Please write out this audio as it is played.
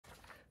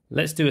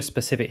Let's do a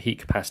specific heat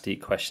capacity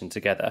question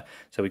together.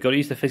 So we've got to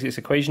use the physics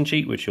equation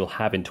sheet, which you'll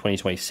have in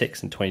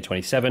 2026 and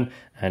 2027,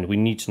 and we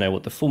need to know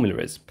what the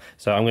formula is.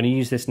 So I'm going to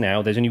use this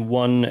now. There's only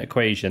one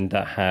equation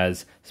that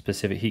has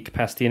specific heat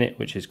capacity in it,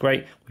 which is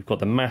great. We've got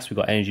the mass, we've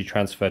got energy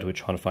transferred, we're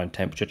trying to find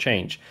temperature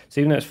change.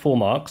 So even though it's 4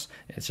 marks,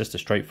 it's just a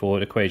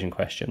straightforward equation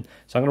question.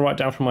 So I'm going to write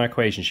down from my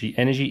equation sheet,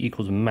 energy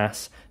equals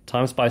mass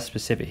times by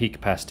specific heat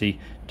capacity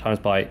times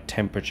by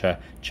temperature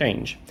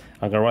change.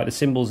 I'm going to write the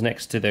symbols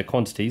next to the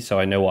quantities so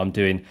I know what I'm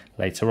doing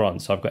later on.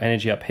 So I've got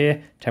energy up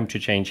here, temperature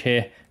change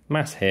here,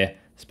 mass here,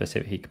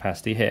 specific heat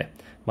capacity here.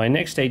 My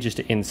next stage is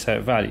to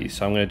insert values.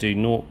 So I'm going to do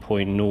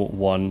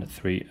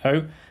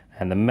 0.0130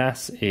 and the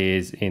mass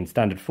is in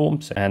standard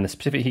form and the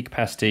specific heat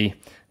capacity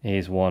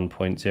is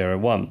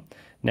 1.01.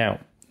 Now,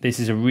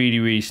 this is a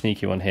really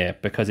sneaky one here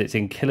because it's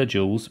in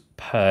kilojoules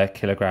per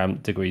kilogram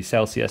degrees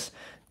Celsius.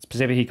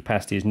 Specific heat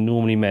capacity is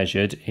normally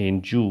measured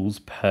in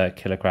joules per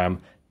kilogram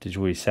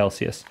degrees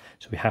Celsius,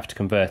 so we have to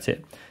convert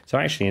it. So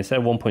actually, instead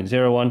of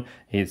 1.01,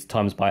 it's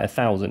times by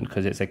 1,000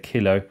 because it's a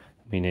kilo,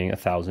 meaning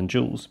 1,000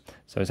 joules.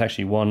 So it's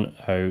actually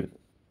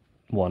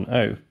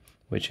 1010,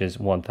 which is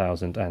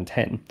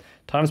 1,010.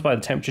 Times by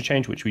the temperature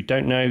change, which we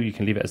don't know. You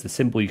can leave it as the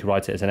symbol, you can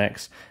write it as an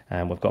X,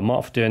 and we've got a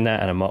mark for doing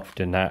that and a mark for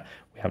doing that.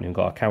 We haven't even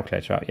got our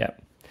calculator out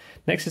yet.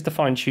 Next is the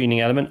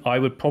fine-tuning element. I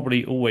would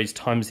probably always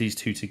times these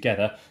two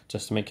together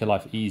just to make your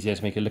life easier,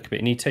 to make it look a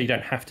bit neater. You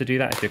don't have to do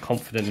that if you're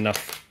confident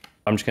enough.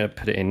 I'm just going to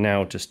put it in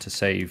now just to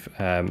save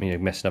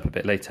messing up a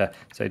bit later.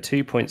 So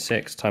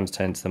 2.6 times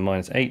 10 to the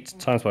minus 8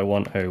 times by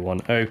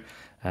 1010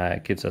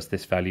 gives us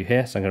this value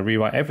here. So I'm going to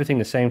rewrite everything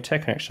the same,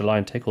 take an extra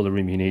line, take all the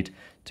room you need.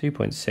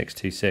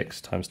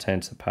 2.626 times 10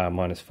 to the power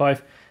minus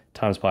 5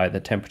 times by the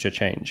temperature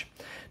change.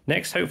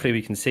 Next, hopefully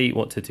we can see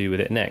what to do with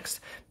it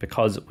next,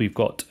 because we've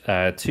got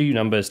two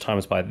numbers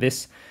times by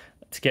this.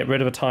 To get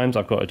rid of a times,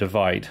 I've got to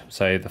divide.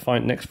 So the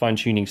next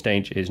fine-tuning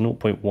stage is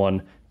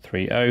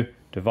 0.130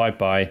 divide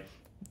by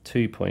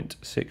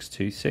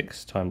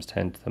 2.626 times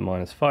 10 to the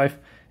minus 5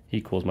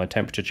 equals my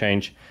temperature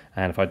change.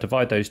 And if I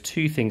divide those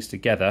two things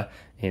together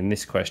in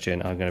this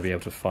question, I'm going to be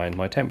able to find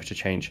my temperature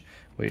change,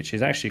 which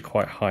is actually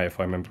quite high if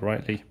I remember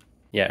rightly.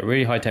 Yeah,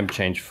 really high temperature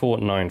change,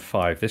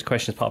 495. This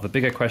question is part of a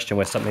bigger question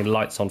where something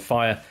lights on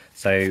fire.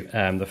 So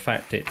the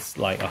fact it's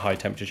like a high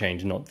temperature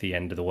change, not the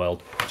end of the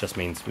world, just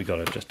means we've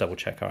got to just double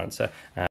check our answer.